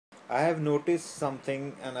I have noticed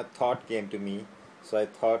something and a thought came to me, so I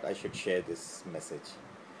thought I should share this message.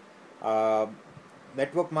 Uh,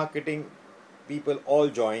 Network marketing, people all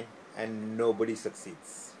join and nobody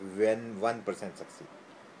succeeds when 1% succeed.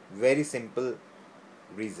 Very simple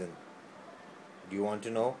reason. Do you want to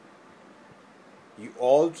know? You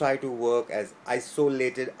all try to work as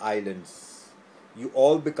isolated islands. You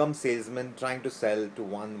all become salesmen trying to sell to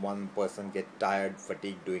one person, get tired,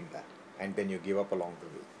 fatigued doing that, and then you give up along the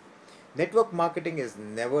way. Network marketing is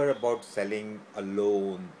never about selling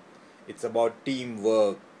alone. It's about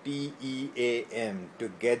teamwork. TEAM.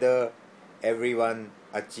 Together, everyone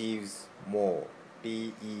achieves more.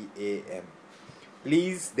 TEAM.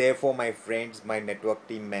 Please, therefore, my friends, my network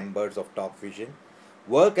team members of Top Vision,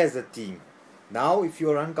 work as a team. Now, if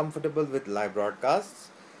you are uncomfortable with live broadcasts,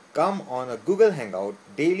 come on a Google Hangout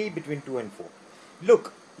daily between 2 and 4.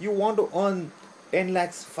 Look, you want to earn 10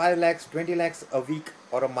 lakhs, 5 lakhs, 20 lakhs a week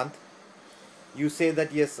or a month. You say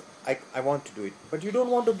that yes, I want to do it, but you don't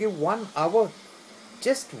want to give 1 hour,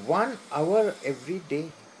 just 1 hour every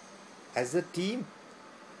day as a team.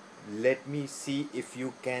 Let me see if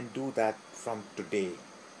you can do that from today.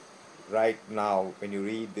 Right now, when you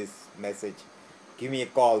read this message, give me a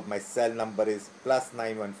call. My cell number is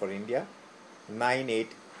 +91 for India,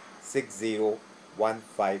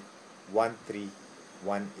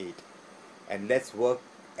 9860151318, and let's work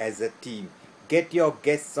as a team. Get your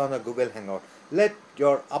guests on a Google Hangout. Let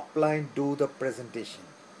your upline do the presentation.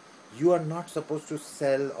 You are not supposed to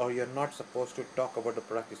sell, or you're not supposed to talk about the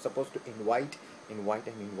product. You're supposed to invite and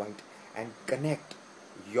connect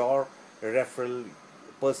your referral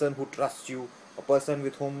person who trusts you, a person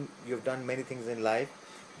with whom you've done many things in life.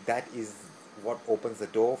 That is what opens the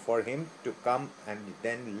door for him to come, and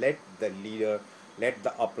then let the leader, let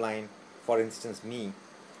the upline, for instance me,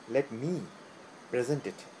 let me present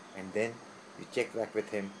it, and then you check back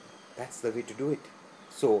with him. That's the way to do it.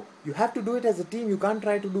 So you have to do it as a team. You can't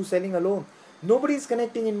try to do selling alone. Nobody is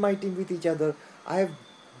connecting in my team with each other. I have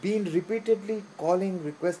been repeatedly calling,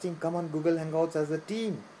 requesting, come on Google Hangouts as a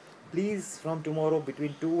team. Please, from tomorrow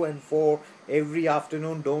between 2 and 4 every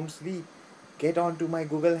afternoon, don't sleep. Get onto my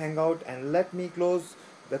Google Hangout and let me close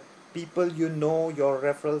the people you know, your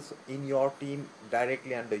referrals in your team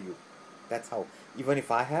directly under you. That's how. Even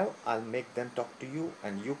if I have, I'll make them talk to you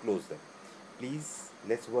and you close them. Please,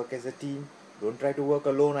 let's work as a team. Don't try to work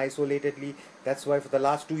alone, isolatedly. That's why for the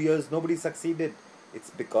last 2 years, nobody succeeded.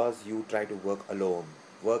 It's because you try to work alone.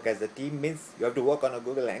 Work as a team means you have to work on a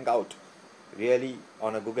Google Hangout. Really,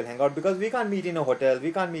 on a Google Hangout, because we can't meet in a hotel,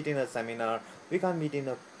 we can't meet in a seminar, we can't meet in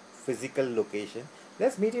a physical location.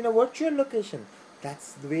 Let's meet in a virtual location.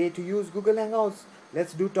 That's the way to use Google Hangouts.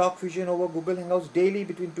 Let's do Talk Fusion over Google Hangouts daily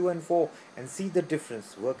between 2 and 4 and see the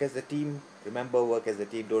difference. Work as a team. Remember, work as a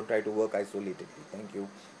team. Don't try to work isolatedly. Thank you.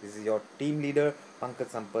 This is your team leader, Pankaj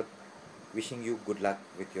Sampath, wishing you good luck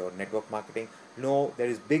with your network marketing. Know there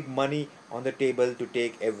is big money on the table to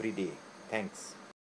take every day. Thanks.